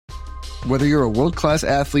Whether you're a world-class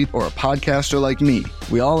athlete or a podcaster like me,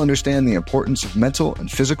 we all understand the importance of mental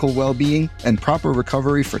and physical well-being and proper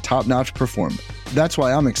recovery for top-notch performance. That's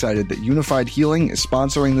why I'm excited that Unified Healing is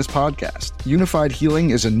sponsoring this podcast. Unified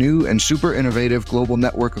Healing is a new and super innovative global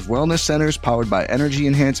network of wellness centers powered by Energy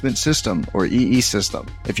Enhancement System, or EE System.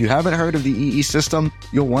 If you haven't heard of the EE System,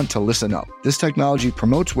 you'll want to listen up. This technology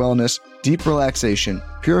promotes wellness, deep relaxation,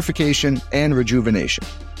 purification, and rejuvenation.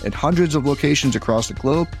 In hundreds of locations across the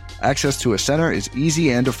globe, access to a center is easy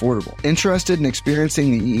and affordable. Interested in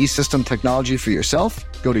experiencing the EE System technology for yourself?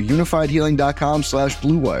 Go to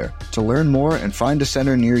unifiedhealing.com/bluewire to learn more and find a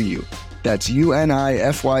center near you. That's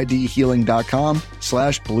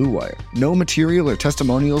unifydhealing.com/bluewire. No material or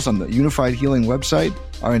testimonials on the Unified Healing website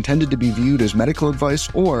are intended to be viewed as medical advice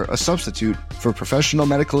or a substitute for professional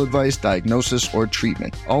medical advice, diagnosis, or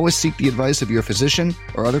treatment. Always seek the advice of your physician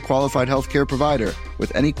or other qualified healthcare provider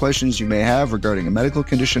with any questions you may have regarding a medical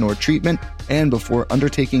condition or treatment and before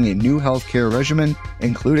undertaking a new healthcare regimen,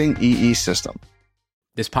 including EE System.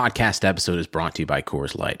 This podcast episode is brought to you by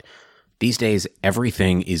Coors Light. These days,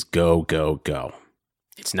 everything is go, go, go.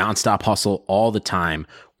 It's nonstop hustle all the time.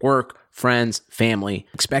 Work, friends, family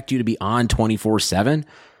expect you to be on 24/7.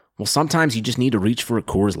 Well, sometimes you just need to reach for a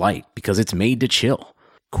Coors Light because it's made to chill.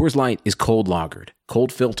 Coors Light is cold lagered,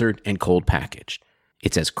 cold filtered, and cold packaged.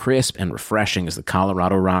 It's as crisp and refreshing as the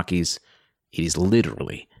Colorado Rockies. It is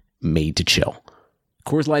literally made to chill.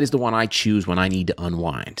 Coors Light is the one I choose when I need to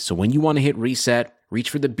unwind. So when you want to hit reset,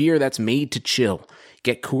 reach for the beer that's made to chill.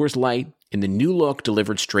 Get Coors Light in the new look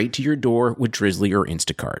delivered straight to your door with Drizzly or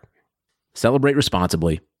Instacart. Celebrate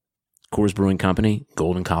responsibly. Coors Brewing Company,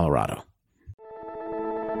 Golden, Colorado.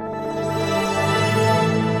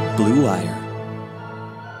 Blue Wire.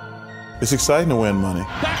 It's exciting to win money.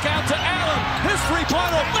 Back out to Allen. His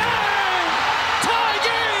three-pointer. Bang! Tie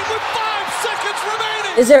game with 5 seconds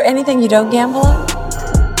remaining. Is there anything you don't gamble on?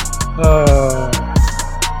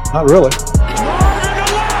 Not really.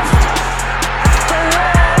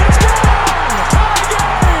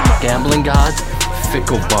 Gambling gods,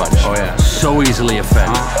 fickle bunch. Oh yeah. So easily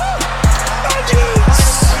offended.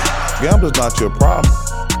 Gambling's not your problem.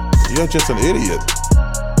 You're just an idiot.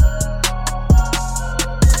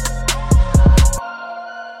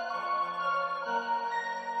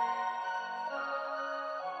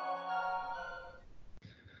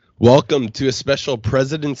 Welcome to a special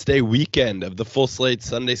President's Day weekend of the Full Slate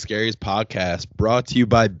Sunday Scaries podcast, brought to you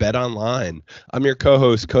by Bet Online. I'm your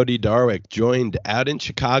co-host, Cody Darwick, joined out in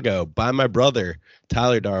Chicago by my brother,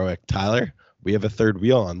 Tyler Darwick. Tyler, we have a third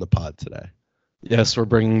wheel on the pod today. Yes, we're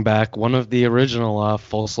bringing back one of the original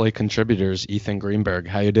Full Slate contributors, Ethan Greenberg.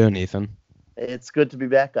 How you doing, Ethan? It's good to be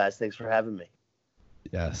back, guys. Thanks for having me.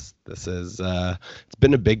 Yes, this is it's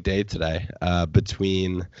been a big day today.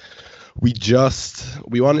 We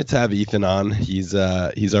wanted to have Ethan on. He's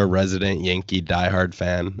our resident Yankee diehard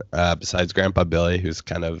fan, besides Grandpa Billy, who's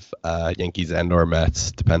kind of Yankees and or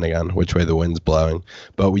Mets, depending on which way the wind's blowing.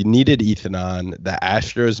 But we needed Ethan on. The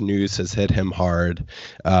Astros news has hit him hard,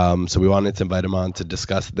 so we wanted to invite him on to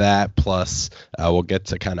discuss that. Plus, we'll get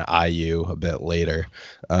to kind of IU a bit later.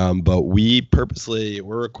 But we're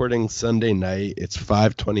recording Sunday night. It's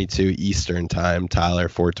 5:22 Eastern time, Tyler,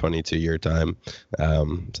 4:22 your time,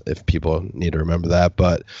 if people need to remember that.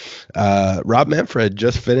 But Rob Manfred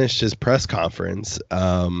just finished his press conference.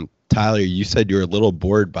 Tyler, you said you were a little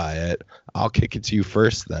bored by it. I'll kick it to you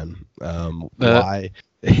first then. Why?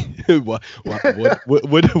 What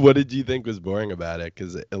did you think was boring about it?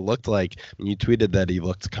 Because it looked like when you tweeted that he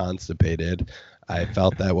looked constipated, I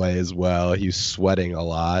felt that way as well. He was sweating a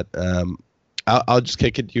lot. I'll just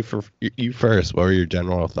kick it to you first. What were your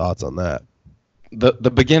general thoughts on that?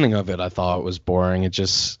 The beginning of it I thought was boring. I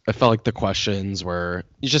felt like the questions were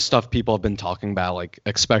just stuff people have been talking about, like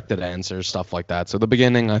expected answers, stuff like that. So the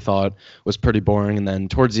beginning I thought was pretty boring, and then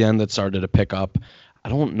towards the end it started to pick up. I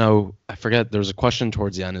don't know, I forget, there was a question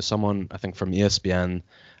towards the end. Is someone, I think from ESPN,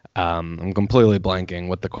 I'm completely blanking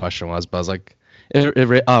what the question was, but I was like,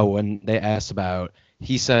 when they asked about,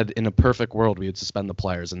 he said in a perfect world we would suspend the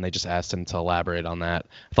players, and they just asked him to elaborate on that.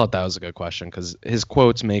 I thought that was a good question because his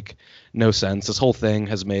quotes make no sense. This whole thing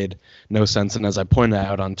has made no sense, and as I pointed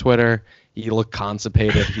out on Twitter, he looked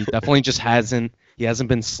constipated. He definitely just hasn't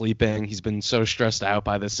been sleeping. He's been so stressed out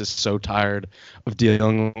by this, just so tired of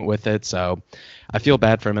dealing with it. So I feel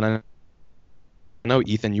bad for him, and I know,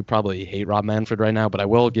 Ethan, you probably hate Rob Manfred right now, but I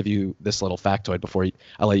will give you this little factoid before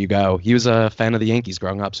I let you go. He was a fan of the Yankees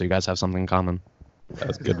growing up, so you guys have something in common. That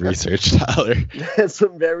was good research, Tyler. That's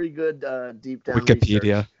some very good deep down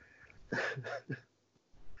Wikipedia.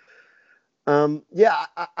 I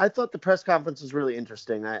thought the press conference was really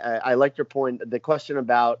interesting. I liked your point. The question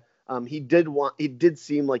about He did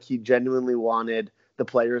seem like he genuinely wanted the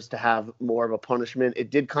players to have more of a punishment. It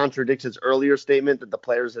did contradict his earlier statement that the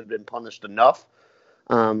players had been punished enough,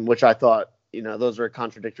 which I thought, those were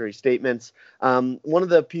contradictory statements. One of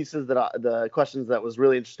the pieces the questions that was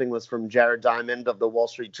really interesting was from Jared Diamond of the Wall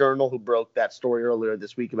Street Journal, who broke that story earlier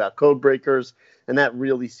this week about code breakers. And that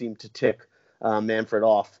really seemed to tick Manfred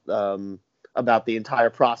off about the entire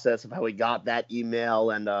process of how he got that email.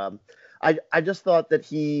 And I just thought that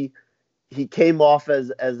he came off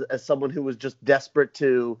as someone who was just desperate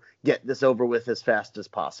to get this over with as fast as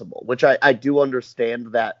possible, which I do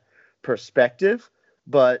understand that perspective,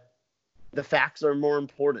 but the facts are more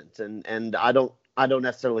important. And I don't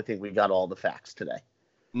necessarily think we got all the facts today.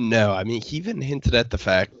 No, I mean, he even hinted at the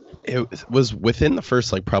fact it was within the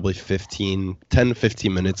first probably 10 to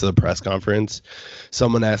 15 minutes of the press conference.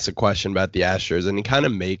 Someone asked a question about the Astros, and he kind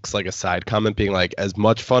of makes a side comment being like, as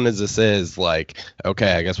much fun as this is,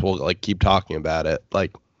 okay, I guess we'll keep talking about it.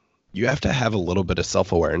 You have to have a little bit of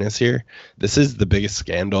self-awareness here. This is the biggest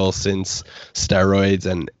scandal since steroids,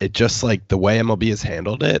 and it just the way MLB has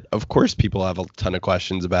handled it. Of course, people have a ton of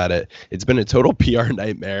questions about it. It's been a total PR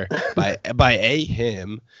nightmare by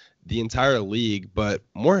him, the entire league, but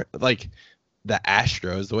more the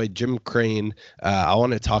Astros, the way Jim Crane, I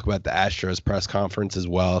want to talk about the Astros press conference as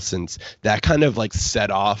well, since that kind of set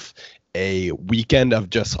off a weekend of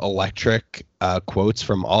just electric quotes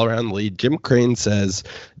from all around the league. Jim Crane says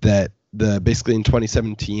that basically in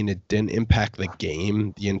 2017 it didn't impact the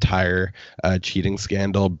game, the entire cheating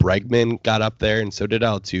scandal. Bregman got up there, and so did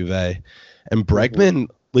Altuve, and Bregman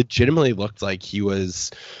legitimately looked like he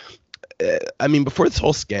was. I mean, before this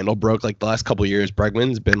whole scandal broke, the last couple of years,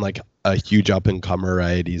 Bregman's been a huge up-and-comer,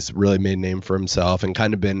 right? He's really made a name for himself and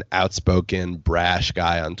kind of been outspoken, brash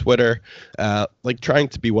guy on Twitter, trying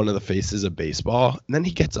to be one of the faces of baseball. And then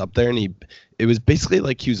he gets up there, and it was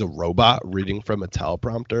basically he was a robot reading from a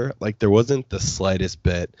teleprompter. There wasn't the slightest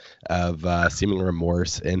bit of seeming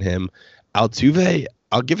remorse in him. Altuve,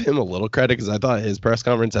 I'll give him a little credit because I thought his press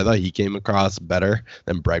conference, I thought he came across better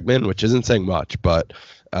than Bregman, which isn't saying much, but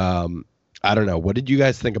I don't know. What did you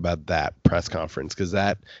guys think about that press conference?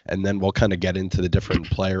 And then we'll kind of get into the different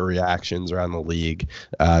player reactions around the league.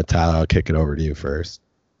 Tyler, I'll kick it over to you first.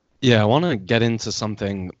 Yeah, I want to get into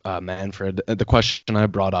something, Manfred. The question I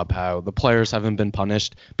brought up, how the players haven't been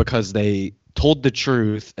punished because they told the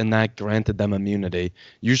truth and that granted them immunity.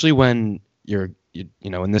 Usually when you're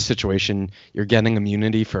in this situation, you're getting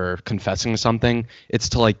immunity for confessing something. It's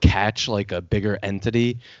to catch a bigger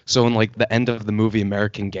entity. So in the end of the movie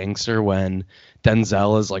American Gangster, when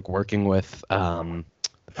Denzel is working with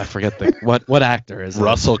I forget what actor is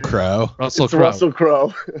Russell Crowe. Russell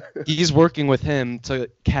Crowe. He's working with him to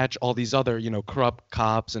catch all these other corrupt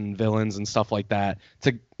cops and villains and stuff like that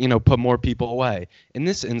to put more people away. In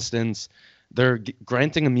this instance, they're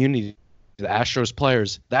granting immunity. The Astros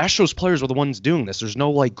players were the ones doing this. There's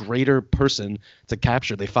no greater person to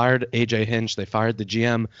capture. They fired AJ Hinch, they fired the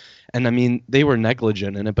GM, and I mean they were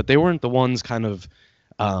negligent in it, but they weren't the ones kind of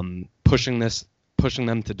pushing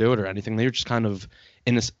them to do it or anything. They were just kind of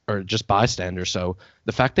or just bystanders. So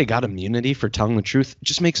the fact they got immunity for telling the truth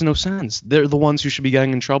just makes no sense. They're the ones who should be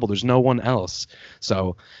getting in trouble. There's no one else.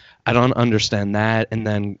 So I don't understand that. And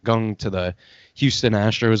then going to the Houston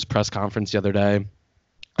Astros press conference the other day.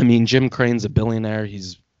 I mean, Jim Crane's a billionaire.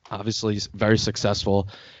 He's obviously very successful.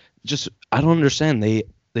 I don't understand.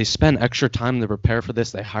 They spent extra time to prepare for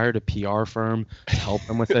this. They hired a PR firm to help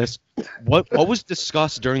them with this. What was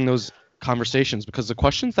discussed during those conversations? Because the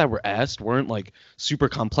questions that were asked weren't super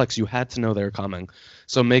complex. You had to know they were coming.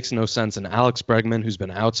 So it makes no sense. And Alex Bregman, who's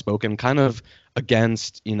been outspoken, kind of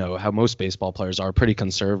against, how most baseball players are, pretty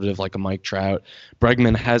conservative, like a Mike Trout.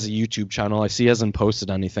 Bregman has a YouTube channel. I see he hasn't posted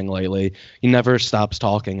anything lately. He never stops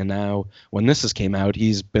talking. And now when this came out,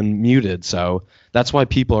 he's been muted. So that's why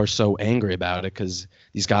people are so angry about it, because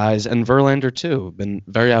these guys, and Verlander too, have been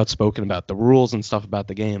very outspoken about the rules and stuff about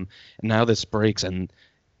the game. And now this breaks and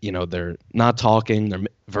they're not talking.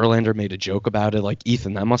 Verlander made a joke about it.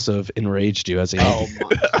 Ethan, that must have enraged you as a Yankee.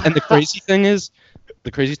 And the crazy thing is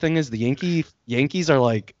the Yankees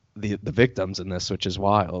are the victims in this, which is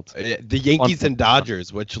wild. The Yankees and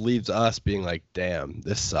Dodgers, which leaves us being damn,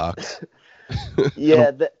 this sucks. Yeah.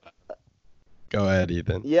 Go ahead,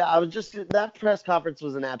 Ethan. Yeah, that press conference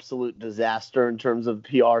was an absolute disaster in terms of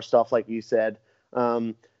PR stuff, like you said.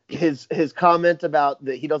 His comment about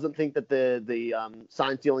that he doesn't think that the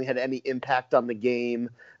sign stealing had any impact on the game.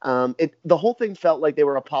 The whole thing felt like they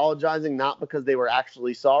were apologizing not because they were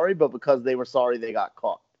actually sorry, but because they were sorry they got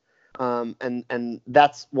caught. And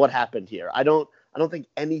that's what happened here. I don't think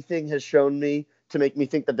anything has shown me to make me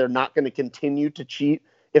think that they're not going to continue to cheat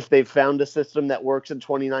if they've found a system that works in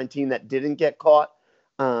 2019 that didn't get caught.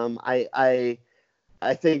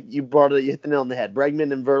 I think you hit the nail on the head.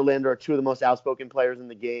 Bregman and Verlander are two of the most outspoken players in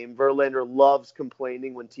the game. Verlander loves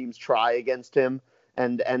complaining when teams try against him,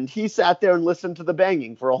 and he sat there and listened to the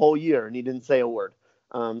banging for a whole year, and he didn't say a word.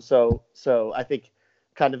 So I think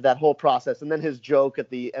kind of that whole process, and then his joke at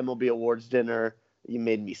the MLB Awards dinner, you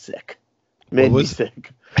made me sick.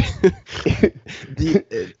 Sick.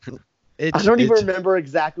 I don't even remember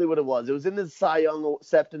exactly what it was. It was in his Cy Young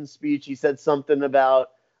acceptance speech. He said something about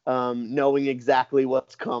knowing exactly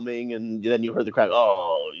what's coming, and then you heard the crowd,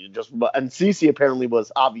 and CeCe apparently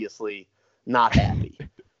was obviously not happy.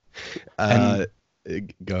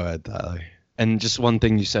 Go ahead, Tyler. And just one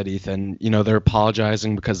thing you said, Ethan, they're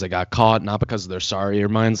apologizing because they got caught, not because they're sorry. It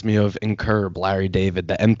reminds me of in Curb, Larry David,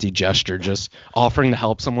 the empty gesture, just offering to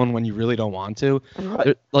help someone when you really don't want to.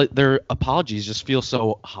 Right. Their apologies just feel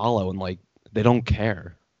so hollow and like they don't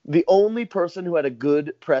care. The only person who had a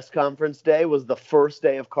good press conference day was the first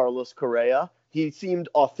day of Carlos Correa. He seemed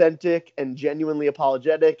authentic and genuinely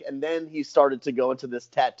apologetic, and then he started to go into this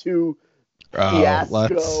tattoo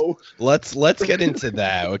fiasco. Let's get into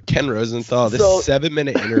that with Ken Rosenthal. This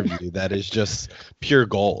 7-minute interview that is just pure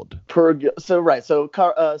gold. So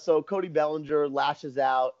Cody Bellinger lashes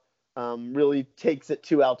out, really takes it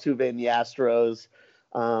to Altuve and the Astros,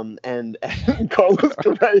 and Carlos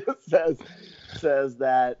Correa says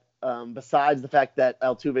that besides the fact that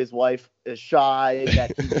Altuve's wife is shy,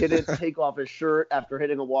 that he didn't take off his shirt after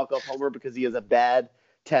hitting a walk-off homer because he has a bad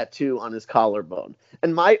tattoo on his collarbone.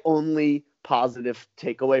 And my only positive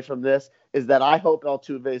takeaway from this is that I hope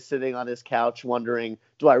Altuve is sitting on his couch wondering,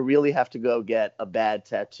 do I really have to go get a bad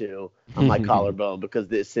tattoo on my collarbone because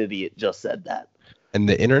this idiot just said that? And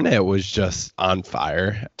the internet was just on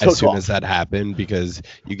fire as soon as that happened, because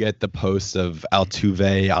you get the posts of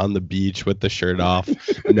Altuve on the beach with the shirt off,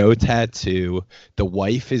 no tattoo. The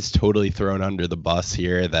wife is totally thrown under the bus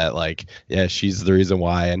here that she's the reason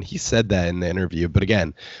why. And he said that in the interview. But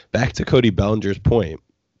again, back to Cody Bellinger's point,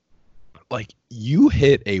 you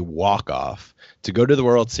hit a walk-off to go to the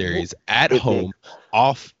World Series at home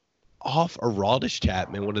off Aroldis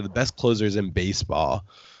Chapman, one of the best closers in baseball.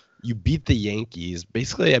 You beat the Yankees.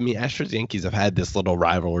 Basically, Astros Yankees have had this little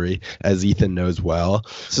rivalry, as Ethan knows well.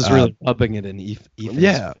 This is really rubbing it in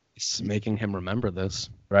Ethan's face, making him remember this.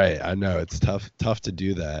 Right, I know. It's tough to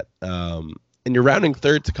do that. And you're rounding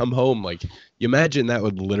third to come home. You imagine that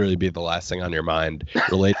would literally be the last thing on your mind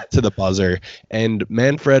related to the buzzer. And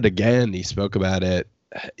Manfred, again, he spoke about it.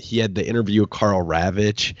 He had the interview with Carl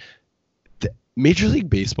Ravitch. Major League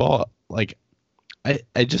Baseball, I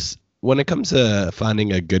just... when it comes to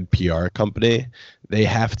finding a good PR company, they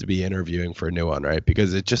have to be interviewing for a new one, right?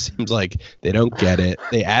 Because it just seems like they don't get it.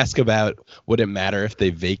 They ask about would it matter if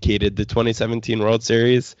they vacated the 2017 World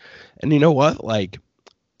Series? And you know what?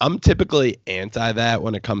 I'm typically anti that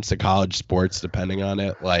when it comes to college sports, depending on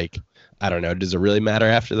it. I don't know, does it really matter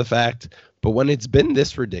after the fact? But when it's been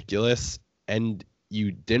this ridiculous and you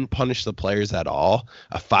didn't punish the players at all,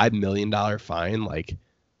 a $5 million fine,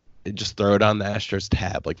 just throw it on the Astros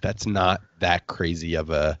tab. That's not that crazy of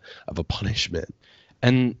a punishment.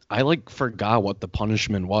 And I forgot what the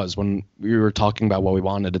punishment was when we were talking about what we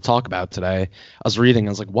wanted to talk about today. I was reading, I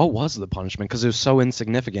was like, what was the punishment? Because it was so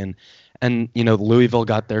insignificant. And, Louisville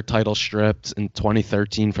got their title stripped in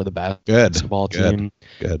 2013 for the basketball team.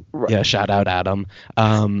 Good. Yeah, shout out Adam.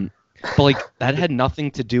 But that had nothing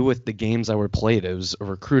to do with the games that were played. It was a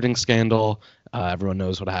recruiting scandal. Everyone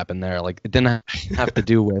knows what happened there. It didn't have to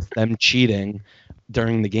do with them cheating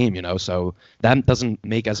during the game, so that doesn't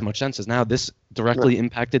make as much sense as now. This directly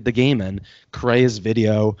impacted the game, and Correa's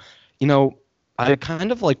video, I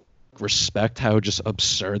kind of respect how just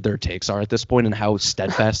absurd their takes are at this point and how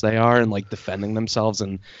steadfast they are and defending themselves,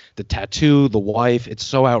 and the tattoo, the wife, it's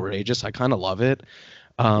so outrageous. I kind of love it.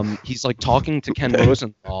 He's talking to Ken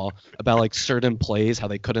Rosenthal about certain plays, how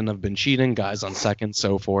they couldn't have been cheating, guys on second,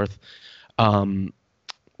 so forth.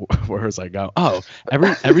 Where was I go? Oh,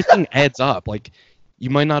 everything adds up. You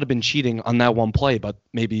might not have been cheating on that one play, but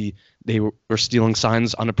maybe they were stealing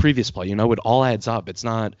signs on a previous play. It all adds up. It's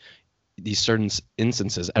not these certain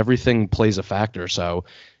instances. Everything plays a factor. So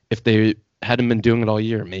if they hadn't been doing it all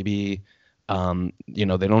year, maybe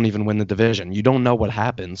they don't even win the division. You don't know what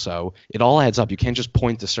happened, so it all adds up. You can't just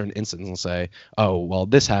point to certain instances and say, oh, well,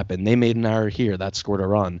 this happened. They made an error here. That scored a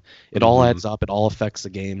run. It all adds up. It all affects the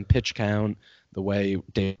game, pitch count, the way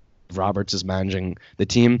Dave Roberts is managing the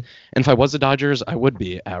team. And if I was the Dodgers, I would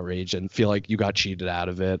be outraged and feel like you got cheated out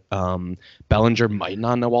of it. Bellinger might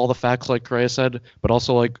not know all the facts, like Correa said, but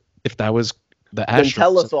also if that was the Astros,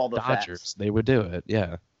 tell us all the Dodgers, facts. they would do it.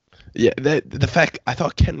 Yeah. Yeah, the fact I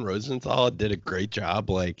thought Ken Rosenthal did a great job,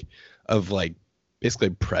 of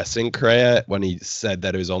basically pressing Correa when he said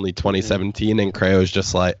that it was only 2017, and Correa was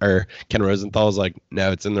just like, or Ken Rosenthal was like,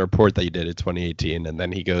 no, it's in the report that you did it 2018, and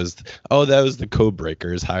then he goes, oh, that was the code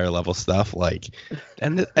breakers, higher level stuff.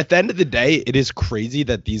 And at the end of the day, it is crazy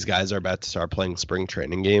that these guys are about to start playing spring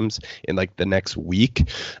training games in the next week.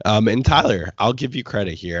 And Tyler, I'll give you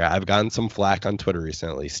credit here. I've gotten some flack on Twitter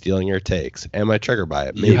recently, stealing your takes. Am I triggered by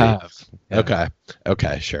it? Maybe. You have. Yeah.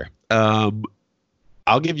 Okay, sure.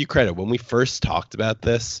 I'll give you credit. When we first talked about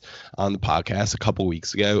this on the podcast a couple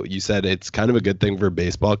weeks ago, you said it's kind of a good thing for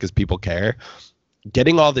baseball because people care.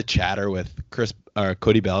 Getting all the chatter with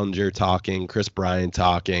Cody Bellinger talking, Chris Bryant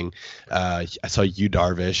talking. I saw Yu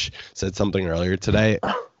Darvish said something earlier today.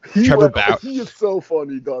 Trevor Bauer. He is so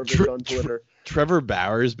funny, Darvish, on Twitter. Trevor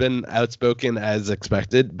Bauer's been outspoken as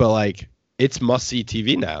expected, but it's must-see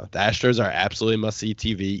TV now. The Astros are absolutely must-see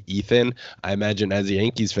TV. Ethan, I imagine as a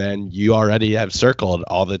Yankees fan, you already have circled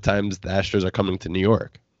all the times the Astros are coming to New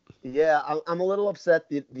York. Yeah, I'm a little upset.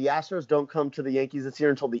 The Astros don't come to the Yankees this year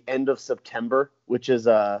until the end of September, which is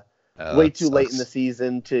way too late in the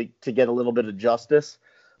season to get a little bit of justice.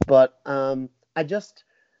 But the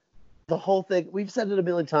whole thing, we've said it a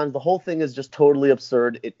million times, the whole thing is just totally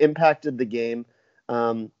absurd. It impacted the game.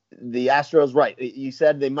 The Astros, right? You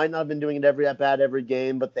said they might not have been doing it every at-bat, every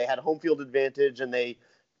game, but they had home field advantage, and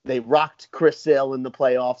they rocked Chris Sale in the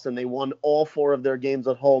playoffs, and they won all 4 of their games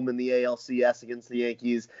at home in the ALCS against the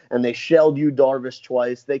Yankees, and they shelled Yu Darvish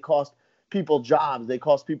twice. They cost people jobs. They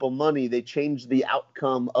cost people money. They changed the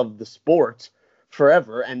outcome of the sport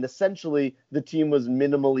forever, and essentially the team was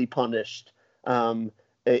minimally punished,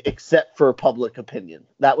 except for public opinion.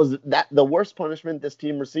 The worst punishment this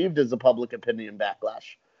team received is a public opinion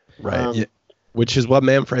backlash. Right. Yeah. Which is what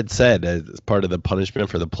Manfred said as part of the punishment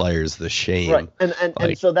for the players, the shame. Right.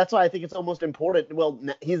 And so that's why I think it's almost important. Well,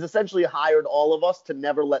 he's essentially hired all of us to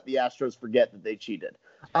never let the Astros forget that they cheated.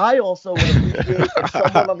 I also would appreciate if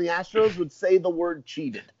someone on the Astros would say the word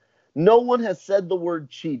cheated. No one has said the word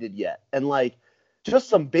cheated yet. And just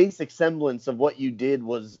some basic semblance of what you did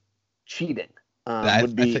was cheating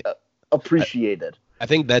would be appreciated. I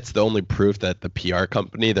think that's the only proof that the PR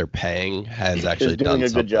company they're paying has actually done a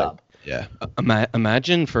good job. Yeah.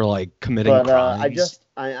 Imagine for committing crimes.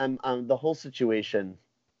 I'm the whole situation.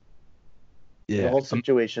 Yeah. The whole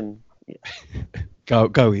situation.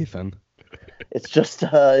 Go, Ethan. It's just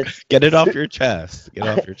get it off your chest. Get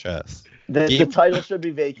off your chest. The title should be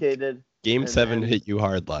vacated. Game 7 hit you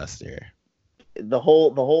hard last year. The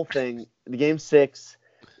whole thing. The Game 6.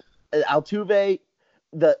 Altuve.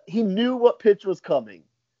 He knew what pitch was coming.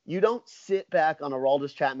 You don't sit back on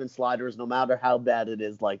Aroldis Chapman sliders, no matter how bad it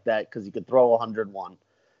is like that, because you could throw 101.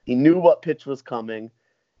 He knew what pitch was coming,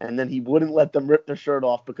 and then he wouldn't let them rip their shirt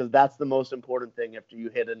off because that's the most important thing after you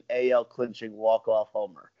hit an AL clinching walk-off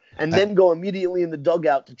homer. And then go immediately in the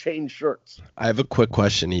dugout to change shirts. I have a quick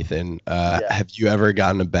question, Ethan. Have you ever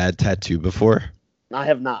gotten a bad tattoo before? I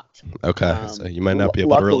have not. Okay, so you might not be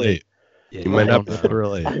able to relate. Yeah, you might not be able to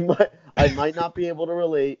relate. I might not be able to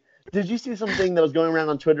relate. Did you see something that was going around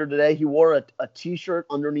on Twitter today? He wore a T-shirt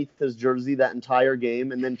underneath his jersey that entire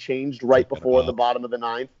game and then changed right before the bottom of the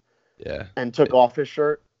 9th. Yeah. And took off his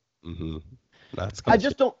shirt. Mm-hmm. I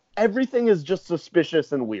just don't. Everything is just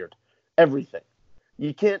suspicious and weird. Everything.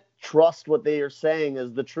 You can't trust what they are saying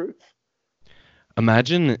as the truth.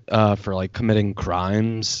 Imagine for committing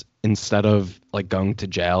crimes instead of going to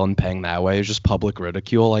jail and paying that way, it's just public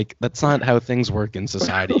ridicule. That's not how things work in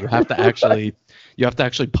society. You have to actually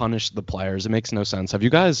punish the players. It makes no sense. Have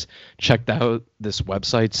you guys checked out this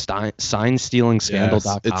website,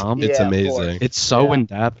 signstealingscandal.com? Yes, it's amazing. It's so in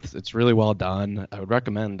depth. It's really well done. I would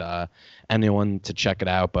recommend anyone to check it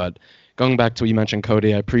out. But going back to what you mentioned,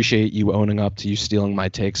 Cody, I appreciate you owning up to you stealing my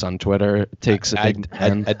takes on Twitter. It takes a big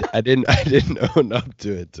pen. I didn't own up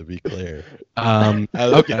to it, to be clear. I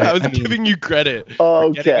was giving you credit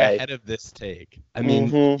for getting ahead of this take. I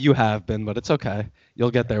mean, you have been, but it's okay.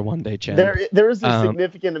 You'll get there one day, Chan. There is a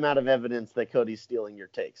significant amount of evidence that Cody's stealing your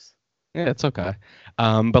takes. Yeah, it's okay.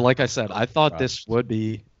 But like I said, I thought this would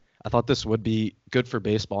be good for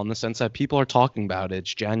baseball in the sense that people are talking about it.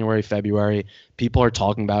 It's January, February. People are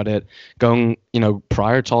talking about it. Going,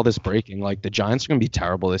 prior to all this breaking, the Giants are going to be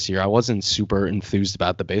terrible this year. I wasn't super enthused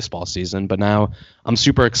about the baseball season, but now I'm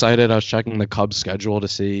super excited. I was checking the Cubs schedule to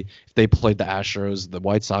see if they played the Astros. The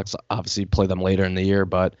White Sox obviously play them later in the year,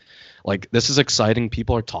 but this is exciting.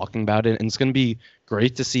 People are talking about it, and it's going to be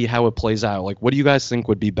great to see how it plays out. What do you guys think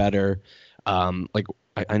would be better?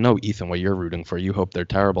 I know, Ethan, what you're rooting for. You hope they're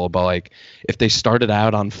terrible, but like if they started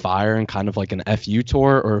out on fire and kind of like an FU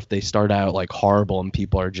tour, or if they start out like horrible and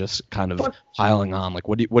people are just kind of piling on, like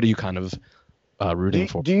what are you kind of rooting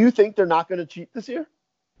for? Do you think they're not going to cheat this year?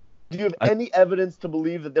 Do you have any evidence to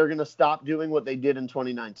believe that they're going to stop doing what they did in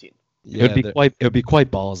 2019? Yeah, it would be quite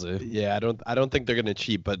ballsy. Yeah, I don't think they're going to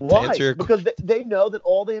cheat. But why? To answer your because they know that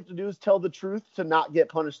all they have to do is tell the truth to not get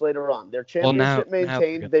punished later on. Their championship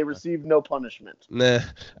maintained, they received no punishment. Nah.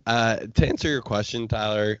 To answer your question,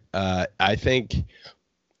 Tyler, I think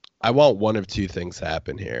I want one of two things to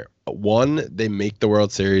happen here. One, they make the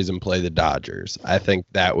World Series and play the Dodgers. I think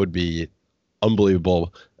that would be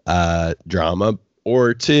unbelievable drama.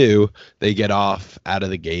 Or two, they get off out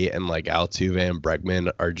of the gate and like Altuve and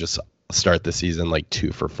Bregman are just start the season like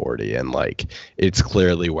 2 for 40 and like it's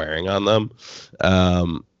clearly wearing on them.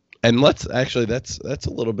 And that's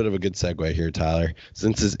a little bit of a good segue here, Tyler.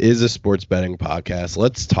 Since this is a sports betting podcast,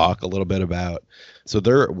 let's talk a little bit about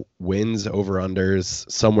their wins over unders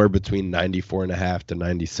somewhere between 94.5 to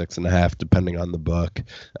 96.5, depending on the book.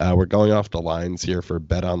 We're going off the lines here for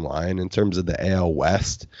Bet Online. In terms of the AL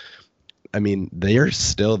West, I mean, they are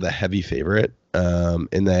still the heavy favorite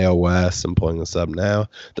in the AL West. I'm pulling this up now.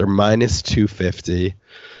 They're minus 250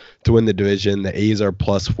 to win the division. The A's are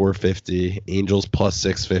plus 450, Angels plus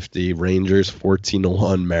 650, Rangers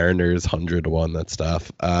 14-1, Mariners 100-1. That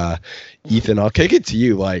stuff. Ethan, I'll kick it to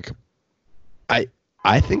you. Like,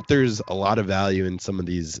 I think there's a lot of value in some of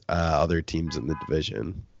these other teams in the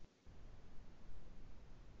division.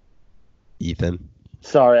 Ethan?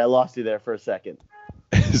 Sorry, I lost you there for a second.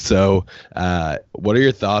 So, what are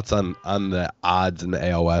your thoughts on the odds in the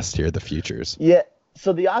AL West here, the futures? Yeah,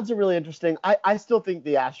 so the odds are really interesting. I still think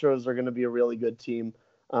the Astros are going to be a really good team.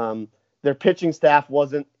 Their pitching staff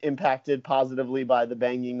wasn't impacted positively by the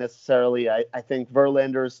banging necessarily. I think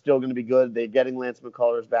Verlander is still going to be good. They're getting Lance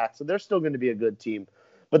McCullers back, so they're still going to be a good team.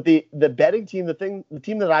 But the betting team, the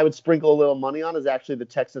team that I would sprinkle a little money on is actually the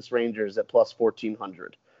Texas Rangers at plus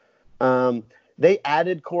 1,400. They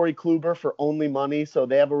added Corey Kluber for only money, so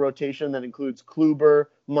they have a rotation that includes Kluber,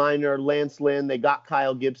 Minor, Lance Lynn. They got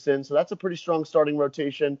Kyle Gibson, so that's a pretty strong starting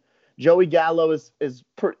rotation. Joey Gallo is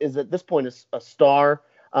at this point a star.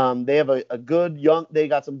 They have they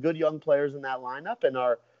got some good young players in that lineup and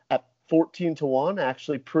are at 14-1,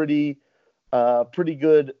 actually pretty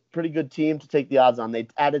good team to take the odds on. They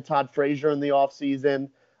added Todd Frazier in the offseason.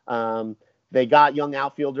 They got young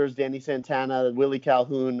outfielders, Danny Santana, Willie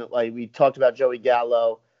Calhoun. Like we talked about Joey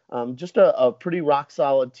Gallo. Just a pretty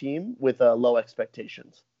rock-solid team with low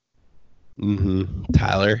expectations. Mm-hmm.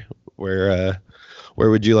 Tyler, where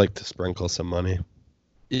would you like to sprinkle some money?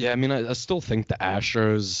 Yeah, I mean, I still think the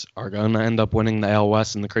Astros are going to end up winning the AL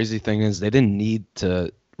West. And the crazy thing is they didn't need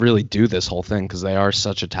to really do this whole thing because they are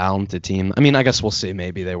such a talented team. I mean, I guess we'll see.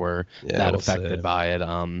 Maybe they were affected by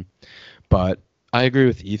it. But I agree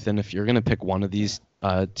with Ethan. If you're going to pick one of these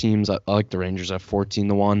teams, I like the Rangers at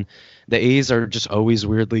 14-1. The A's are just always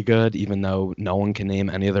weirdly good, even though no one can name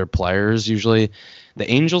any of their players usually.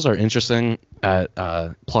 The Angels are interesting at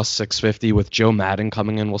plus 650 with Joe Madden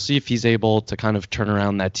coming in. We'll see if he's able to kind of turn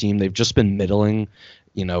around that team. They've just been middling,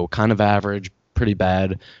 kind of average, pretty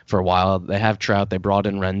bad for a while. They have Trout. They brought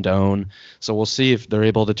in Rendon. So we'll see if they're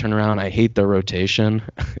able to turn around. I hate their rotation.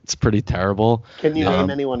 It's pretty terrible. Can you name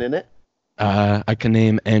anyone in it? I can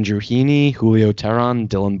name Andrew Heaney, Julio Teheran,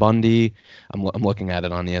 Dylan Bundy. I'm looking at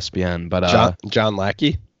it on ESPN, but John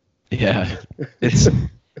Lackey. Yeah,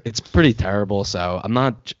 it's pretty terrible. So I'm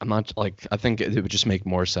not like, I think it would just make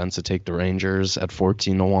more sense to take the Rangers at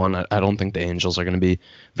 14-1. I don't think the Angels are going to be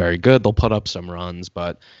very good. They'll put up some runs,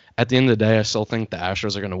 but at the end of the day, I still think the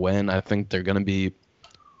Astros are going to win. I think they're going to be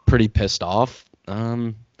pretty pissed off.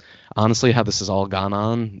 Honestly, how this has all gone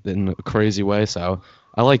on in a crazy way. So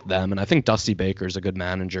I like them, and I think Dusty Baker is a good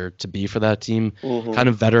manager to be for that team. Mm-hmm. Kind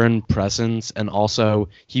of veteran presence, and also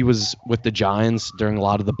he was with the Giants during a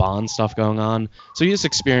lot of the Bond stuff going on, so he has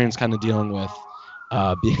experience kind of dealing with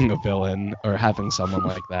being a villain or having someone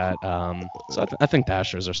like that. So I think the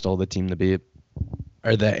Astros are still the team to beat.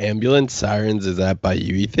 Are the ambulance sirens, is that by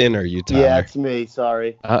you, Ethan, or are you, Tyler? Yeah, it's me.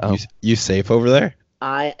 Sorry. Uh-oh. You safe over there?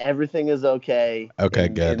 Everything is okay. Okay,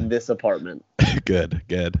 good. In this apartment. Good.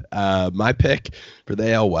 My pick for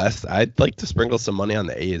the AL West, I'd like to sprinkle some money on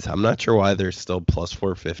the A's. I'm not sure why they're still plus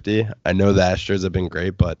 450. I know the Astros have been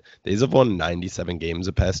great, but the A's have won 97 games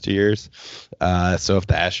the past 2 years. So if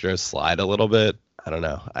the Astros slide a little bit, I don't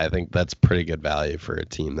know. I think that's pretty good value for a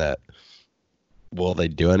team that, will they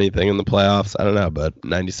do anything in the playoffs? I don't know, but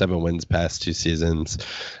 97 wins past 2 seasons.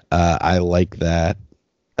 I like that.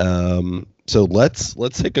 So let's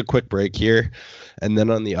take a quick break here, and then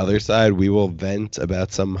on the other side, we will vent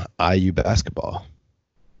about some IU basketball.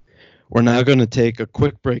 We're now going to take a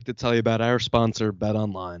quick break to tell you about our sponsor,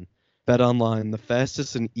 BetOnline. BetOnline, the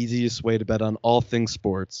fastest and easiest way to bet on all things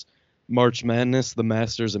sports. March Madness, the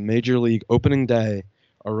Masters, and Major League Opening Day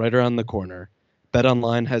are right around the corner.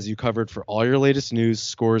 BetOnline has you covered for all your latest news,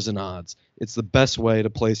 scores, and odds. It's the best way to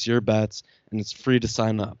place your bets, and it's free to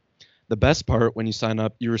sign up. The best part, when you sign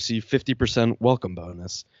up, you receive 50% welcome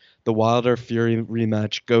bonus. The Wilder Fury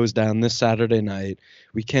rematch goes down this Saturday night.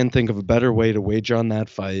 We can't think of a better way to wager on that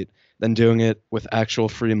fight than doing it with actual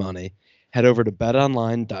free money. Head over to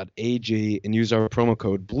betonline.ag and use our promo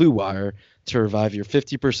code BLUEWIRE to revive your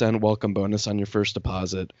 50% welcome bonus on your first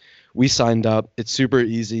deposit. We signed up. It's super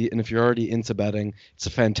easy, and if you're already into betting, it's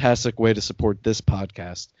a fantastic way to support this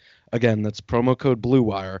podcast. Again, that's promo code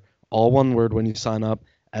BLUEWIRE, all one word when you sign up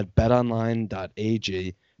at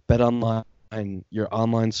betonline.ag. BetOnline, your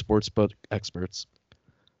online sportsbook experts.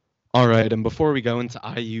 All right, and before we go into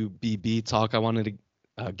IUBB talk, I wanted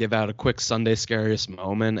to give out a quick Sunday scariest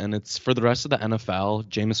moment, and it's for the rest of the NFL.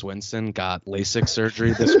 Jameis Winston got LASIK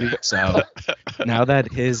surgery this week, so now that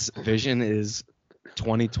his vision is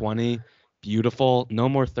 20/20, beautiful, no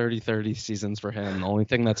more 30-30 seasons for him. The only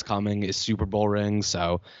thing that's coming is Super Bowl rings,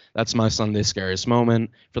 so that's my Sunday scariest moment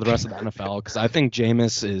for the rest of the NFL, because I think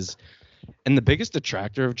Jameis is, and the biggest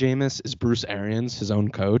detractor of Jameis is Bruce Arians, his own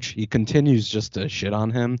coach. He continues just to shit on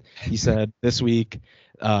him. He said this week,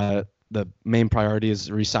 the main priority is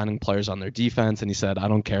re-signing players on their defense, and he said, I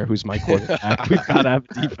don't care who's my quarterback. We've got to have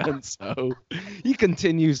defense. So he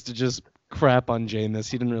continues to just crap on Jameis.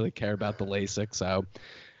 He didn't really care about the LASIK, so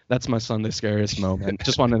that's my Sunday scariest moment.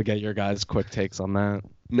 Just wanted to get your guys' quick takes on that.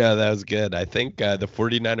 No, that was good. I think the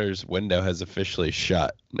 49ers window has officially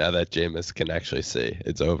shut now that Jameis can actually see.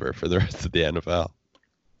 It's over for the rest of the NFL.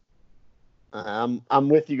 I'm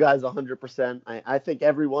with you guys 100%. I think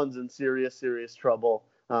everyone's in serious trouble.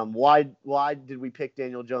 Why did we pick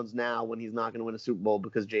Daniel Jones now when he's not going to win a Super Bowl?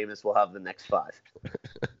 Because Jameis will have the next 5.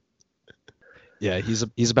 Yeah,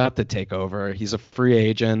 he's about to take over. He's a free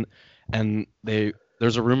agent, and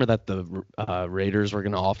there's a rumor that the Raiders were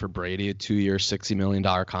going to offer Brady a 2-year, $60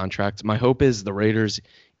 million contract. My hope is the Raiders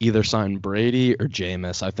either sign Brady or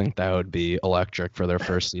Jameis. I think that would be electric for their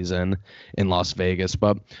first season in Las Vegas.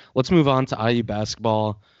 But let's move on to IU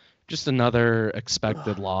basketball. Just another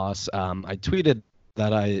expected loss. I tweeted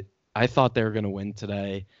that I thought they were going to win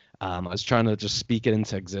today. I was trying to just speak it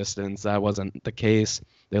into existence. That wasn't the case.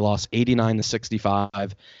 They lost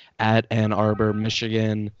 89-65 at Ann Arbor,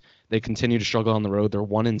 Michigan. They continue to struggle on the road. They're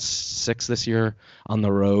 1-6 this year on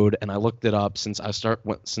the road, and I looked it up since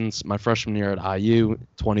my freshman year at IU,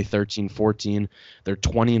 2013-14. They're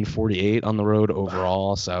 20-48 on the road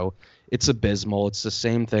overall. So it's abysmal. It's the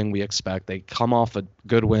same thing we expect. They come off a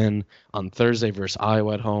good win on Thursday versus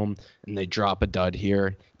Iowa at home, and they drop a dud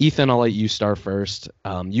here. Ethan, I'll let you start first.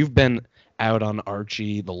 You've been out on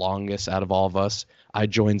Archie the longest out of all of us. I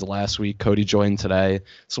joined last week. Cody joined today.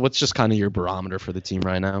 So what's just kind of your barometer for the team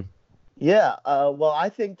right now? Yeah, well, I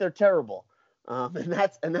think they're terrible, and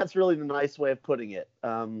that's really the nice way of putting it.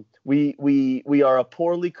 We are a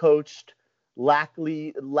poorly coached,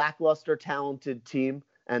 lackluster, talented team.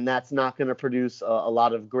 And that's not going to produce a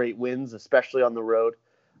lot of great wins, especially on the road.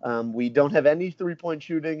 We don't have any three-point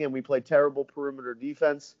shooting, and we play terrible perimeter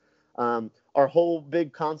defense. Our whole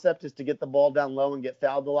big concept is to get the ball down low and get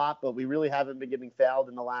fouled a lot, but we really haven't been getting fouled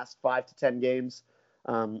in the last 5 to 10 games.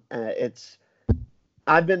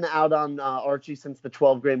 I've been out on Archie since the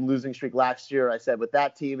 12-game losing streak last year. I said, with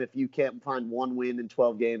that team, if you can't find one win in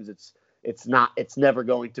 12 games, it's never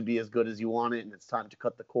going to be as good as you want it, and it's time to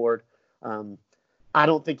cut the cord. I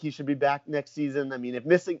don't think he should be back next season. I mean,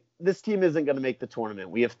 this team isn't going to make the tournament.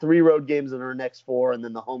 We have 3 road games in our next 4, and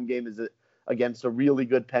then the home game is against a really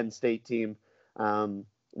good Penn State team.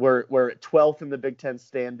 We're at 12th in the Big Ten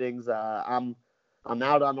standings. I'm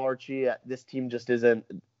out on Archie. This team just isn't.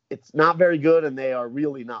 It's not very good, and they are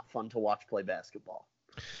really not fun to watch play basketball.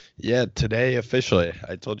 Yeah, today officially,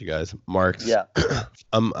 I told you guys, Marks. Yeah,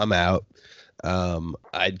 I'm out.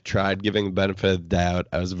 I tried giving the benefit of the doubt.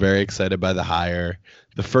 I was very excited by the hire.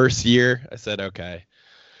 The first year, I said, okay,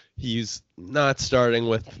 he's not starting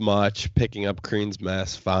with much, picking up Crean's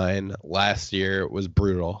mess, fine. Last year was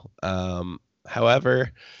brutal.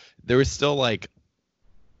 However, there was still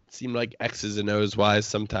seemed like X's and O's wise.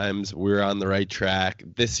 Sometimes we were on the right track.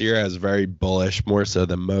 This year I was very bullish, more so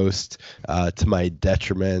than most, to my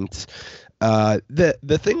detriment.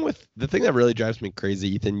 The thing that really drives me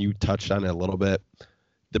crazy, Ethan, you touched on it a little bit.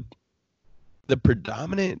 The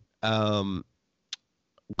predominant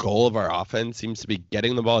goal of our offense seems to be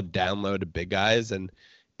getting the ball down low to big guys. And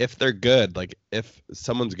if they're good, like if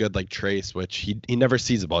someone's good like Trace, which he never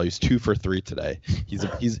sees the ball. He's 2 for 3 today.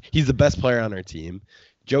 He's the best player on our team.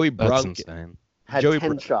 Joey Brunk had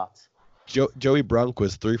 10 shots. Joey Brunk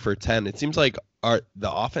was 3 for 10. It seems like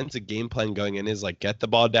the offensive game plan going in is like get the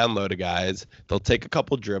ball down low to guys. They'll take a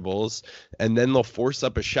couple dribbles and then they'll force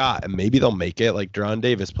up a shot and maybe they'll make it. Like Deron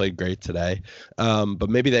Davis played great today, but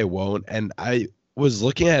maybe they won't. And I was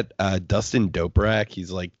looking at Dustin Doperak.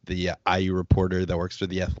 He's like the IU reporter that works for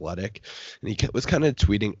The Athletic, and he was kind of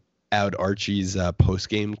tweeting out Archie's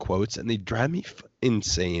post-game quotes, and they drive me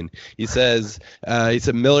insane. He said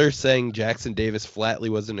Miller saying Jackson Davis flatly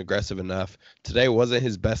wasn't aggressive enough. Today wasn't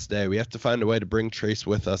his best day. We have to find a way to bring Trace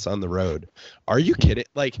with us on the road. Are you kidding?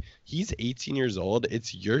 Like, he's 18 years old.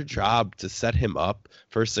 It's your job to set him up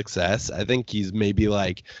for success. I think he's maybe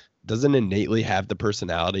like doesn't innately have the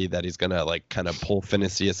personality that he's gonna like kind of pull Finney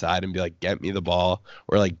aside and be like, get me the ball,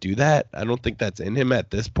 or like do that. I don't think that's in him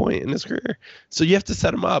at this point in his career. So you have to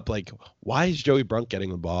set him up. Like, why is Joey Brunk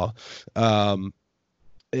getting the ball?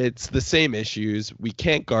 It's the same issues. We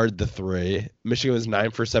can't guard the 3. Michigan was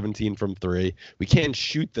 9 for 17 from 3. We can't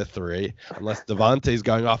shoot the 3 unless Devontae's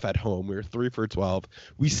going off at home. We were 3 for 12.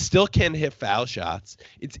 We still can't hit foul shots.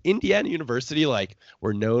 It's Indiana University. Like,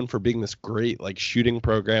 we're known for being this great like shooting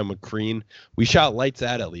program with Crean. We shot lights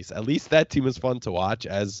out at least. At least that team was fun to watch,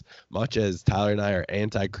 as much as Tyler and I are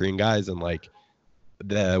anti-Crean guys, and like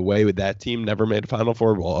the way with that team never made a Final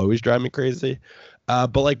Four will always drive me crazy.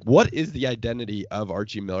 But like, what is the identity of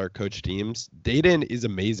Archie Miller coach teams? Dayton is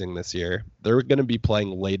amazing this year. They're going to be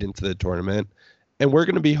playing late into the tournament, and we're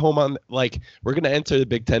going to be home on, like, we're going to enter the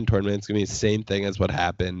Big Ten tournament. It's going to be the same thing as what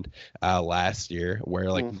happened last year, where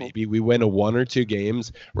like maybe we win 1 or 2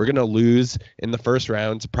 games. We're going to lose in the first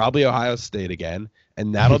round to probably Ohio State again,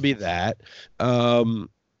 and that'll be that. And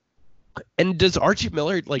does Archie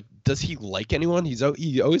Miller, like, does he like anyone?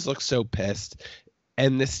 He always looks so pissed,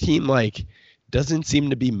 and this team like doesn't seem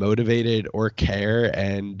to be motivated or care.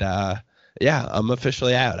 And yeah, I'm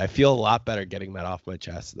officially out. I feel a lot better getting that off my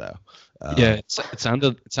chest, though. Yeah, it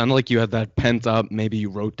sounded like you had that pent up. Maybe you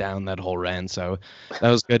wrote down that whole rant, so that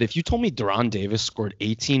was good. If you told me Deron Davis scored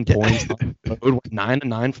 18 points,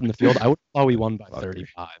 9-9 from the field, I would have thought we won by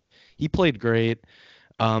 35. He played great.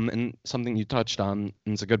 And something you touched on,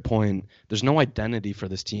 and it's a good point, there's no identity for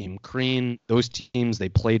this team. Crean, those teams, they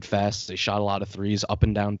played fast. They shot a lot of threes, up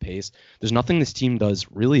and down pace. There's nothing this team does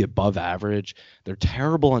really above average. They're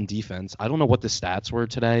terrible on defense. I don't know what the stats were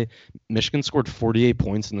today. Michigan scored 48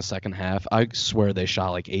 points in the second half. I swear they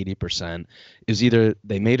shot like 80%. It was either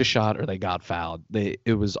they made a shot or they got fouled.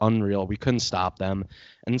 It was unreal. We couldn't stop them.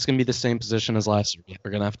 And it's going to be the same position as last year.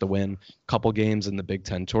 We're going to have to win a couple games in the Big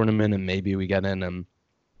Ten tournament, and maybe we get in and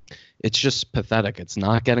it's just pathetic. It's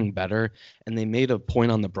not getting better. And they made a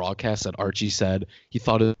point on the broadcast that Archie said he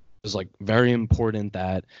thought it was like very important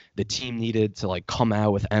that the team needed to like come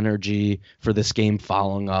out with energy for this game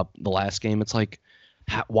following up the last game. It's like,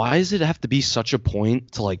 why does it have to be such a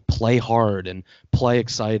point to like play hard and play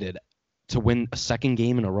excited to win a second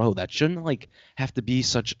game in a row? That shouldn't like have to be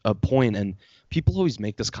such a point. And people always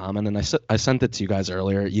make this comment, and I sent it to you guys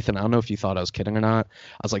earlier. Ethan, I don't know if you thought I was kidding or not.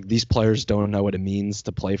 I was like, these players don't know what it means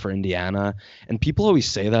to play for Indiana. And people always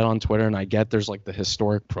say that on Twitter, and I get there's like the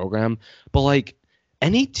historic program. But like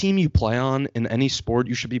any team you play on in any sport,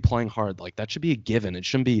 you should be playing hard. Like that should be a given. It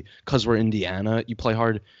shouldn't be because we're Indiana, you play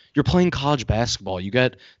hard. You're playing college basketball. You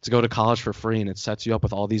get to go to college for free, and it sets you up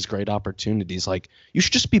with all these great opportunities. Like you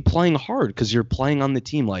should just be playing hard because you're playing on the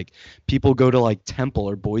team. Like people go to like Temple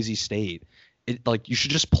or Boise State. Like you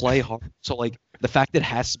should just play hard. So like the fact that it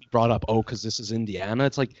has to be brought up, because this is Indiana,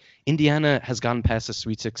 it's like Indiana has gotten past the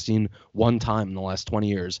Sweet 16 one time in the last 20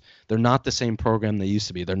 years. They're not the same program they used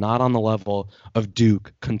to be. They're not on the level of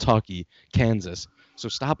Duke, Kentucky, Kansas. So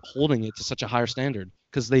stop holding it to such a higher standard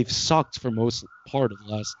because they've sucked for most part of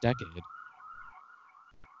the last decade.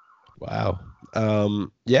 Wow.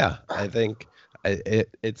 Yeah, I think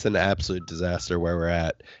it's an absolute disaster where we're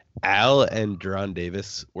at. Al and Deron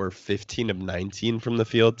Davis were 15 of 19 from the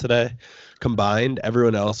field today. Combined,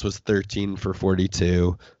 everyone else was 13 for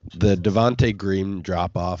 42. The Devontae Green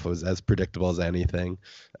drop-off was as predictable as anything.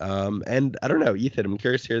 And I don't know, Ethan, I'm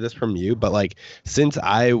curious to hear this from you, but like since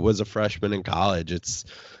I was a freshman in college, it's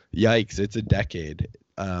yikes, it's a decade.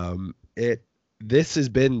 This has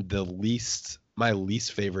been my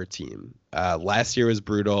least favorite team. Last year was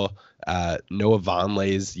brutal. Noah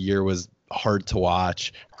Vonleh's year was hard to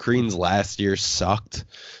watch. Crean's last year sucked,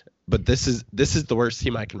 but this is the worst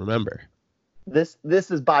team I can remember. This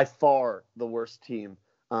is by far the worst team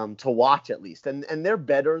to watch, at least, and they're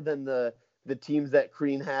better than the the teams that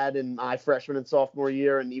Crean had in my freshman and sophomore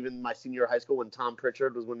year, and even my senior year of high school when Tom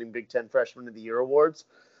Pritchard was winning Big Ten Freshman of the Year awards.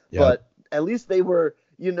 Yep. But at least they were,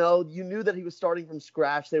 you knew that he was starting from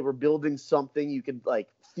scratch. They were building something. You could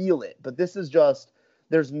feel it. But this is just,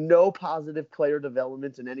 there's no positive player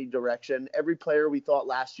development in any direction. Every player we thought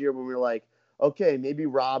last year when we were like, okay, maybe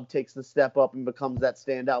Rob takes the step up and becomes that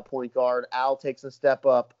standout point guard. Al takes a step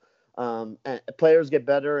up. And players get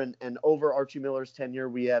better. And over Archie Miller's tenure,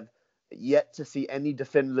 we have yet to see any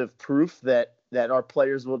definitive proof that our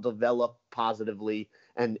players will develop positively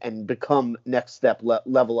and become next step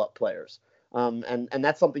level up players. And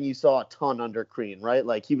that's something you saw a ton under Crean, right?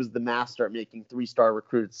 Like he was the master at making 3-star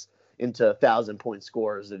recruits into 1,000-point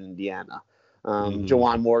scorers in Indiana.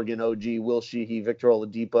 Jawan Morgan, OG, Will Sheehy, Victor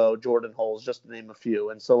Oladipo, Jordan Holes, just to name a few.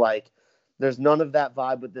 And so there's none of that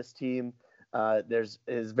vibe with this team. There's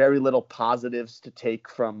very little positives to take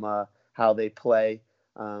from how they play.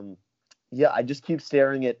 I just keep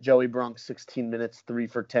staring at Joey Brunk, 16 minutes, 3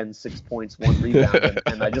 for 10, 6 points, 1 rebound,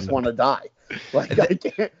 and I just want to die.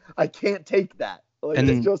 I can't take that.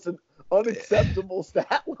 It's just an unacceptable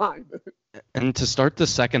stat line. And to start the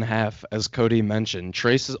second half, as Cody mentioned,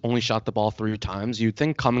 Trace has only shot the ball 3 times. You'd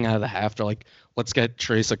think coming out of the half, they're like, let's get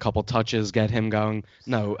Trace a couple touches, get him going.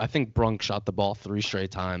 No, I think Brunk shot the ball 3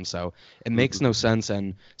 straight times, so it makes no sense.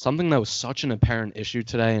 And something that was such an apparent issue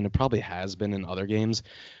today, and it probably has been in other games,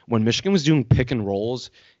 when Michigan was doing pick and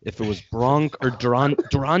rolls, if it was Brunk or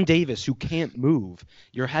Duran Davis who can't move,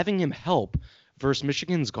 you're having him help versus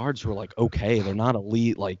Michigan's guards who are okay, they're not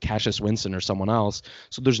elite like Cassius Winston or someone else.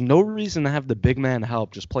 So there's no reason to have the big man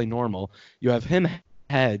help, just play normal. You have him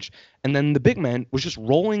hedge, and then the big man was just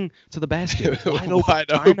rolling to the basket wide open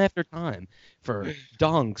time after time for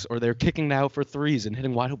dunks, or they're kicking out for threes and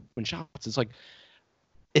hitting wide open shots. It's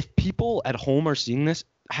if people at home are seeing this,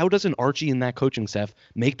 how doesn't Archie and that coaching staff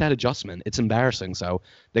make that adjustment? It's embarrassing. So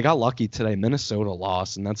they got lucky today. Minnesota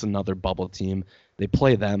lost, and that's another bubble team. They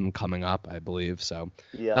play them coming up, I believe. So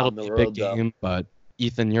that'll be a big game. But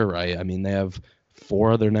Ethan, you're right. I mean, they have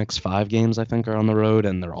 4 of their next 5 games, I think, are on the road,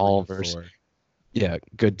 and they're all versus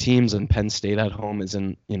good teams. And Penn State at home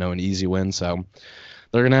isn't an easy win. So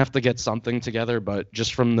they're gonna have to get something together. But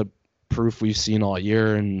just from the proof we've seen all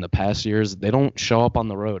year and the past years, they don't show up on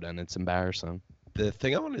the road, and it's embarrassing. The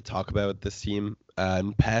thing I want to talk about with this team,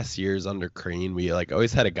 in past years under Crean, we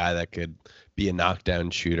always had a guy that could be a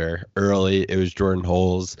knockdown shooter. Early, it was Jordan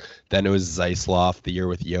Holes. Then it was Zeisloff the year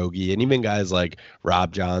with Yogi. And even guys like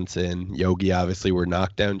Rob Johnson, Yogi obviously were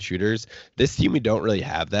knockdown shooters. This team, we don't really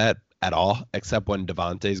have that at all, except when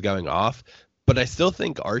Devontae's going off. But I still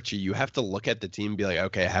think, Archie, you have to look at the team and be like,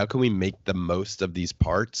 okay, how can we make the most of these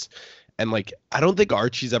parts? And I don't think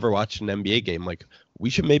Archie's ever watched an NBA game. We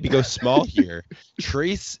should maybe go small here.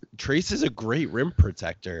 Trace is a great rim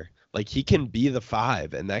protector. He can be the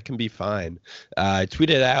 5, and that can be fine. I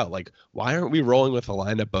tweeted out, why aren't we rolling with a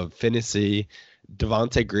lineup of Finney,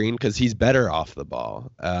 Devontae Green? Because he's better off the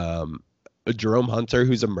ball. Jerome Hunter,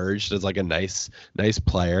 who's emerged as a nice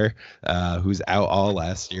player, who's out all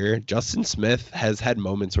last year. Justin Smith has had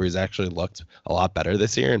moments where he's actually looked a lot better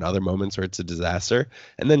this year, and other moments where it's a disaster.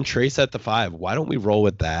 And then Trace at the 5. Why don't we roll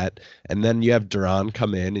with that? And then you have Duran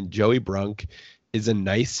come in, and Joey Brunk is a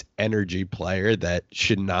nice energy player that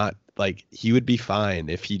should not he would be fine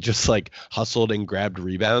if he just hustled and grabbed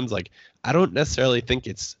rebounds. I don't necessarily think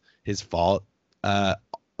it's his fault.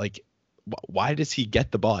 Why does he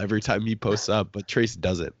get the ball every time he posts up, but Trace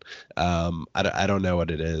doesn't? I don't know what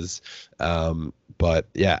it is. But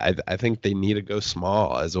yeah, I think they need to go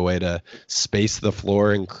small as a way to space the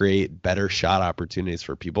floor and create better shot opportunities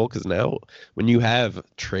for people. Because now when you have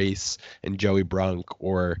Trace and Joey Brunk,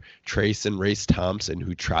 or Trace and Race Thompson,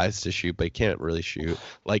 who tries to shoot but can't really shoot,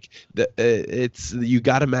 it's you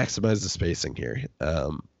got to maximize the spacing here.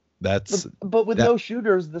 But with no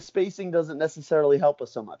shooters, the spacing doesn't necessarily help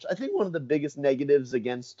us so much. I think one of the biggest negatives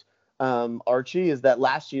against Archie is that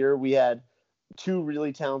last year we had 2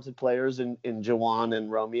 really talented players in Jawan and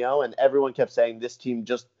Romeo, and everyone kept saying this team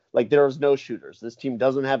just there was no shooters. This team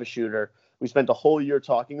doesn't have a shooter. We spent a whole year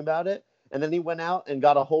talking about it, and then he went out and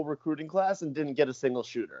got a whole recruiting class and didn't get a single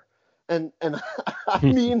shooter. And I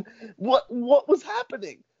mean, what was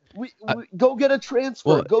happening? We go get a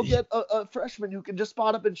transfer. Go get a freshman who can just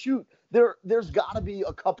spot up and shoot. There's got to be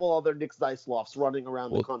a couple other Nick Zeisloffs running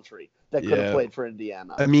around the country that could have played for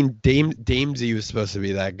Indiana. I mean, Damesy was supposed to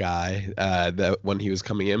be that guy that when he was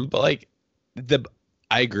coming in, but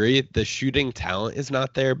I agree. The shooting talent is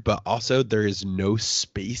not there, but also there is no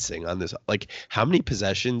spacing on this. Like, how many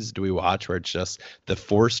possessions do we watch where it's just the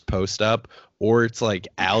forced post up, or it's like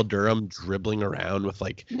Al Durham dribbling around with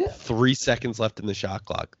like 3 seconds left in the shot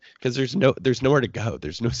clock? Because there's nowhere to go.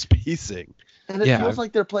 There's no spacing. And it feels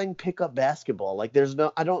like they're playing pickup basketball. Like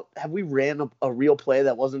have we ran a real play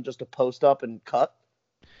that wasn't just a post up and cut?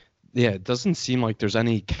 Yeah, it doesn't seem like there's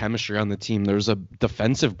any chemistry on the team. There was a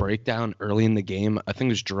defensive breakdown early in the game. I think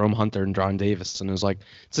it was Jerome Hunter and Dron Davis, and it was like,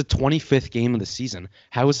 it's the 25th game of the season.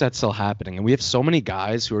 How is that still happening? And we have so many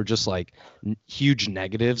guys who are just like huge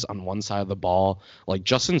negatives on one side of the ball. Like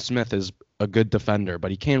Justin Smith is a good defender,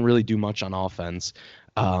 but he can't really do much on offense.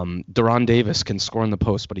 Deron Davis can score in the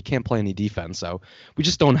post, but he can't play any defense. So we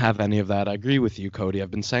just don't have any of that. I agree with you, Cody.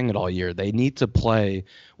 I've been saying it all year. They need to play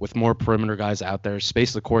with more perimeter guys out there,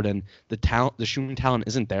 space the court, and the shooting talent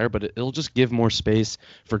isn't there, but it'll just give more space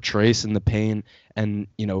for Trace in the paint. And,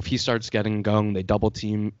 if he starts getting going, they double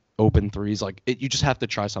team open threes. You just have to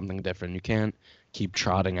try something different. You can't keep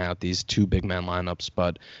trotting out these two big man lineups.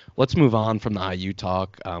 But let's move on from the IU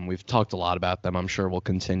talk. We've talked a lot about them. I'm sure we'll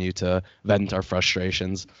continue to vent our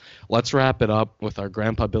frustrations. Let's wrap it up with our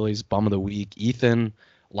Grandpa Billy's Bum of the Week. Ethan,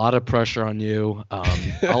 a lot of pressure on you.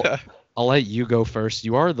 I'll let you go first.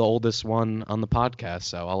 You are the oldest one on the podcast,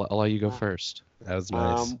 so I'll let you go first. That was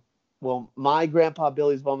nice. Well, my Grandpa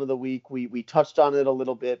Billy's Bum of the Week, we touched on it a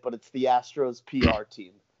little bit, but it's the Astros PR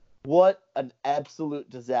team. What an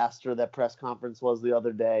absolute disaster that press conference was the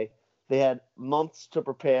other day. They had months to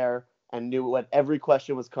prepare and knew what every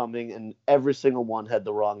question was coming, and every single one had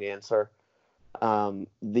the wrong answer.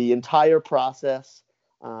 The entire process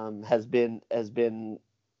has been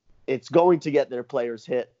it's going to get their players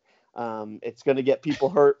hit. It's going to get people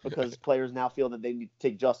hurt because players now feel that they need to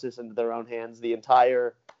take justice into their own hands.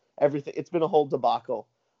 Everything. It's been a whole debacle.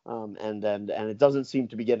 And it doesn't seem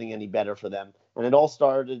to be getting any better for them. And it all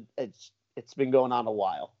started. It's been going on a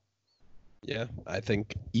while. Yeah, I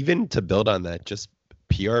think even to build on that, just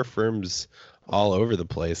PR firms all over the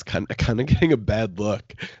place, kind of getting a bad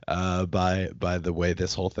look by the way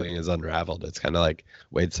this whole thing is unraveled. It's kind of like,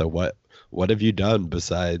 wait, so what have you done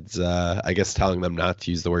besides I guess telling them not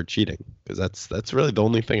to use the word cheating? Because that's really the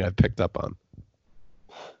only thing I've picked up on.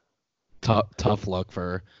 Tough luck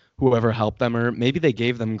for whoever helped them, or maybe they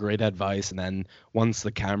gave them great advice, and then once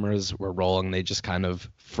the cameras were rolling, they just kind of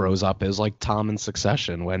froze up. It was like Tom in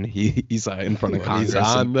Succession when he's in front of Congress. He's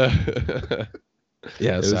on the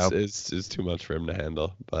Yeah, it's too much for him to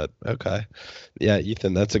handle. But okay, yeah,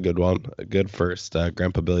 Ethan, that's a good one. A good first.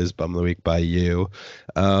 Grandpa Billy's Bum of the Week by you.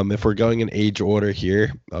 If we're going in age order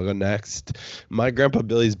here, I'll go next. My Grandpa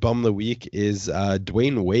Billy's Bum of the Week is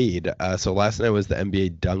Dwayne Wade. So last night was the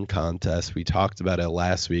NBA dunk contest. We talked about it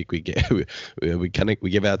last week. We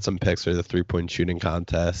gave out some picks for the 3-point shooting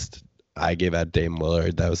contest. I gave out Dame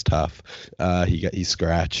Lillard. That was tough. He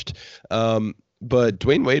scratched. But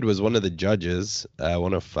Dwayne Wade was one of the judges,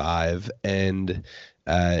 one of 5, and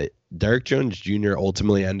Derrick Jones Jr.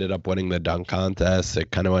 ultimately ended up winning the dunk contest. It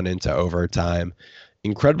kind of went into overtime.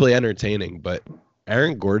 Incredibly entertaining, but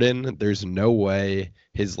Aaron Gordon, there's no way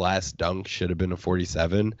his last dunk should have been a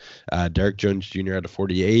 47. Derrick Jones Jr. had a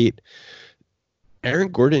 48.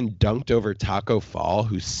 Aaron Gordon dunked over Taco Fall,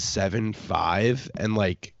 who's 7'5",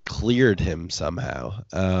 and cleared him somehow.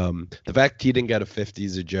 The fact he didn't get a 50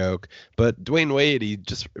 is a joke, but Dwayne Wade, he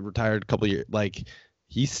just retired a couple years.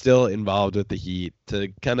 He's still involved with the Heat. To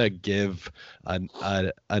kind of give a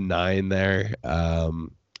 9 there.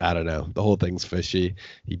 I don't know. The whole thing's fishy.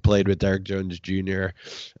 He played with Derrick Jones Jr.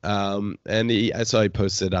 And I saw he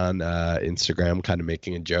posted on Instagram kind of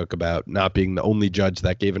making a joke about not being the only judge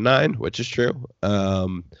that gave a 9, which is true.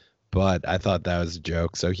 But I thought that was a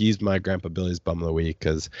joke. So he's my Grandpa Billy's Bum of the Week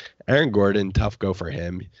because Aaron Gordon, tough go for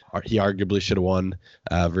him. He arguably should have won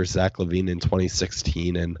versus Zach LaVine in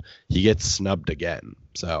 2016, and he gets snubbed again.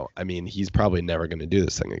 So, I mean, he's probably never going to do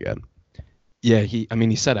this thing again. Yeah, he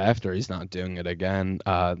said after he's not doing it again.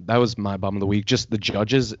 That was my Bum of the Week. Just the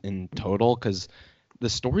judges in total, because the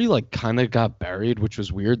story kind of got buried, which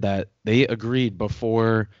was weird that they agreed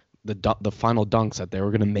before the final dunks that they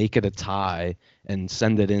were going to make it a tie and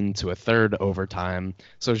send it into a third overtime.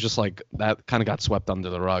 So it's just that kind of got swept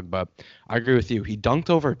under the rug. But I agree with you. He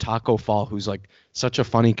dunked over Taco Fall, who's such a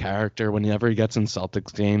funny character. Whenever he gets in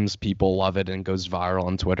Celtics games, people love it and goes viral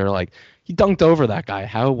on Twitter. He dunked over that guy.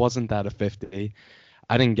 How wasn't that a 50?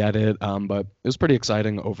 I didn't get it, but it was pretty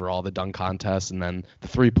exciting overall, the dunk contest. And then the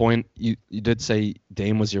 3-point, you did say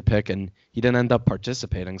Dame was your pick, and he didn't end up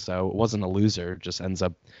participating, so it wasn't a loser. It just ends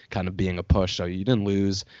up kind of being a push. So you didn't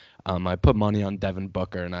lose. I put money on Devin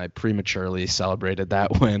Booker, and I prematurely celebrated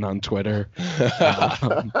that win on Twitter.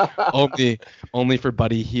 Only for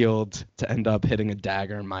Buddy Hield to end up hitting a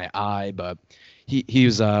dagger in my eye, but he's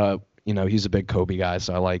he's a big Kobe guy,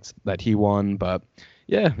 so I liked that he won. But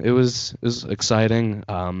yeah, it was exciting.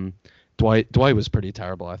 Dwight was pretty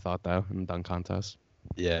terrible, I thought, though, in the dunk contest.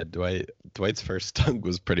 Yeah, Dwight's first dunk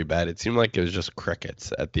was pretty bad. It seemed like it was just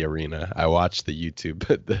crickets at the arena. I watched the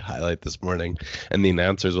YouTube the highlight this morning, and the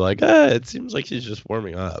announcers were like, it seems like he's just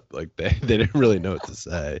warming up. Like they didn't really know what to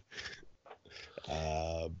say.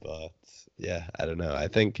 But yeah, I don't know. I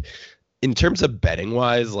think in terms of betting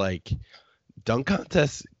wise, like dunk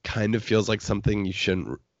contest kind of feels like something you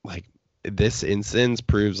shouldn't like. This instance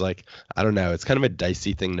proves like, I don't know, it's kind of a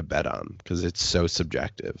dicey thing to bet on because it's so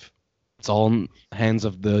subjective. It's all in hands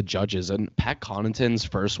of the judges. And Pat Connaughton's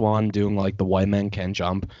first one doing like the white man can't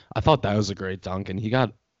jump, I thought that was a great dunk, and I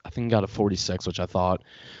think he got a 46, which I thought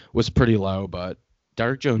was pretty low. But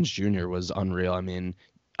Derrick Jones Jr. was unreal. I mean,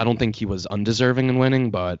 I don't think he was undeserving in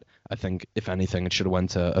winning, but I think if anything it should have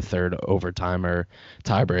went to a third overtime or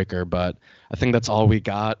tiebreaker. But I think that's all we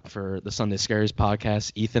got for the Sunday Scaries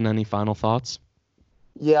podcast. Ethan, any final thoughts?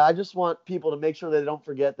 Yeah, I just want people to make sure they don't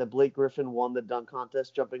forget that Blake Griffin won the dunk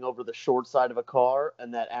contest jumping over the short side of a car,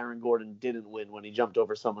 and that Aaron Gordon didn't win when he jumped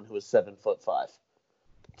over someone who was 7'5".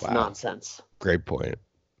 It's nonsense. Great point.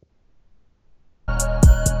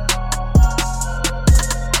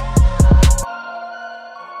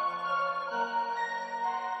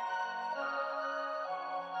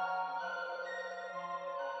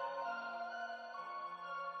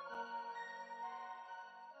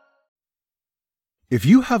 If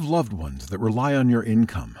you have loved ones that rely on your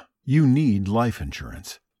income, you need life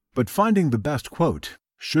insurance. But finding the best quote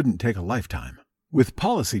shouldn't take a lifetime. With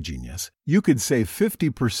Policy Genius, you could save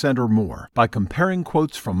 50% or more by comparing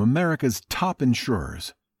quotes from America's top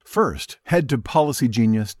insurers. First, head to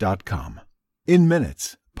PolicyGenius.com. In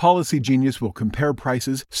minutes, Policy Genius will compare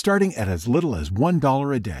prices starting at as little as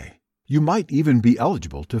 $1 a day. You might even be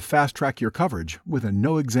eligible to fast-track your coverage with a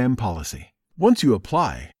no-exam policy. Once you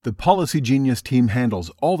apply, the Policy Genius team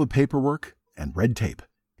handles all the paperwork and red tape.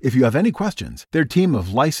 If you have any questions, their team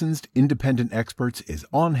of licensed independent experts is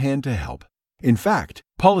on hand to help. In fact,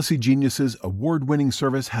 Policy Genius's award-winning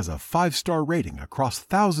service has a 5-star rating across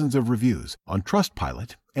thousands of reviews on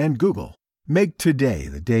Trustpilot and Google. Make today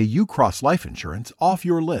the day you cross life insurance off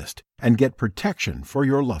your list and get protection for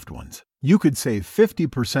your loved ones. You could save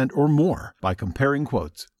 50% or more by comparing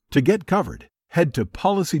quotes. To get covered, head to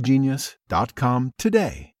PolicyGenius.com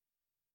today.